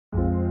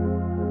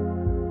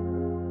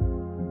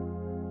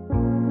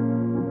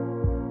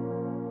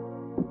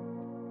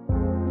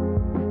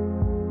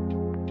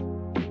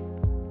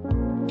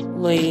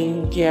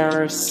Lane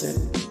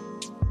Garrison,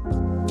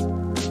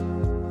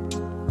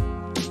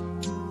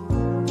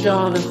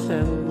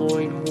 Jonathan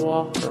Lloyd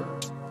Walker,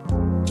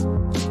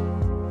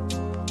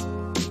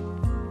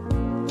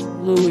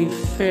 Louis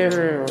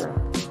Ferreira,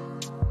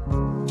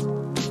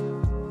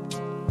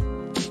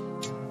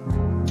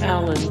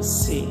 Alan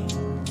C.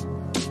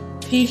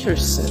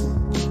 Peterson,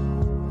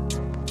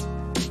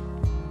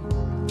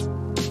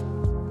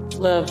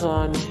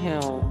 Levon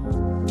Helm,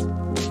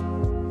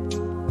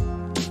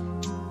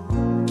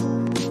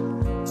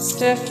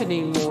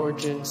 Stephanie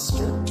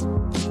Morgenster,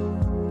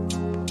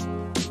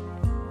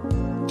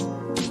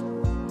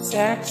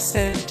 Zach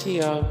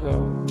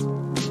Santiago,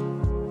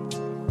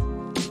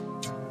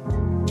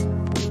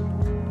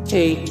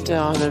 Kate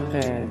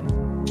Donovan,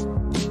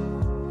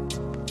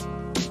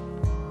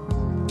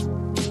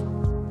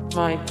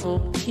 Michael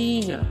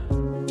Pina,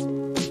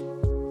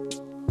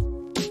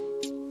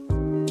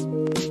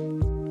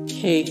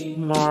 Kate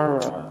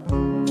Mara,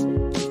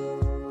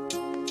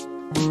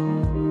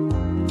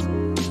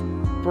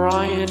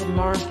 Brian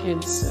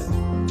Markinson,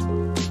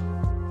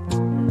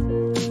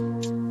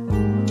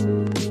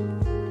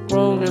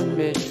 Rona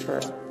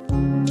Mitra,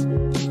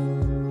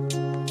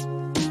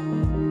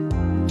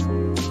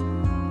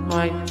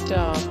 Mike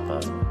Dappa,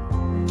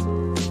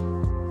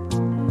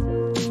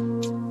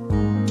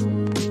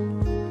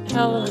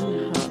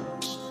 Helen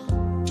Hunt,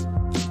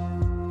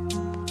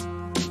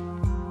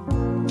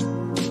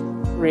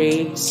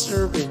 Ray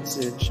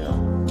Serbizica,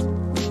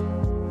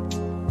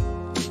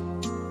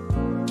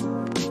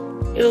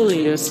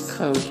 Ilias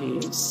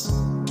Cotes,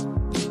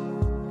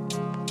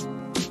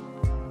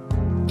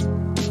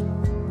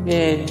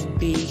 Ned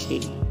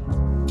Beatty,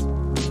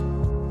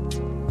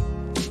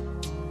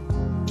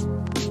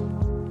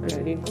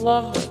 Freddie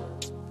Glover,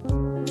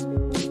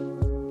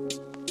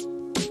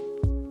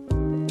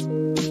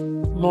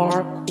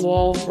 Mark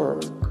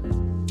Wahlberg.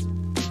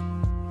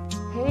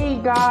 Hey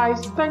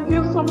guys, thank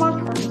you so much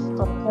for your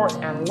support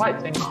and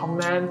likes and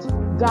comments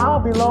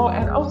down below,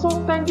 and also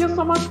thank you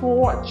so much for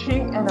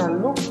watching, and I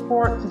look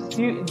forward to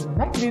see you in the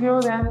next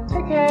video. Then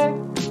take care,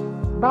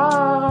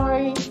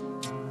 bye.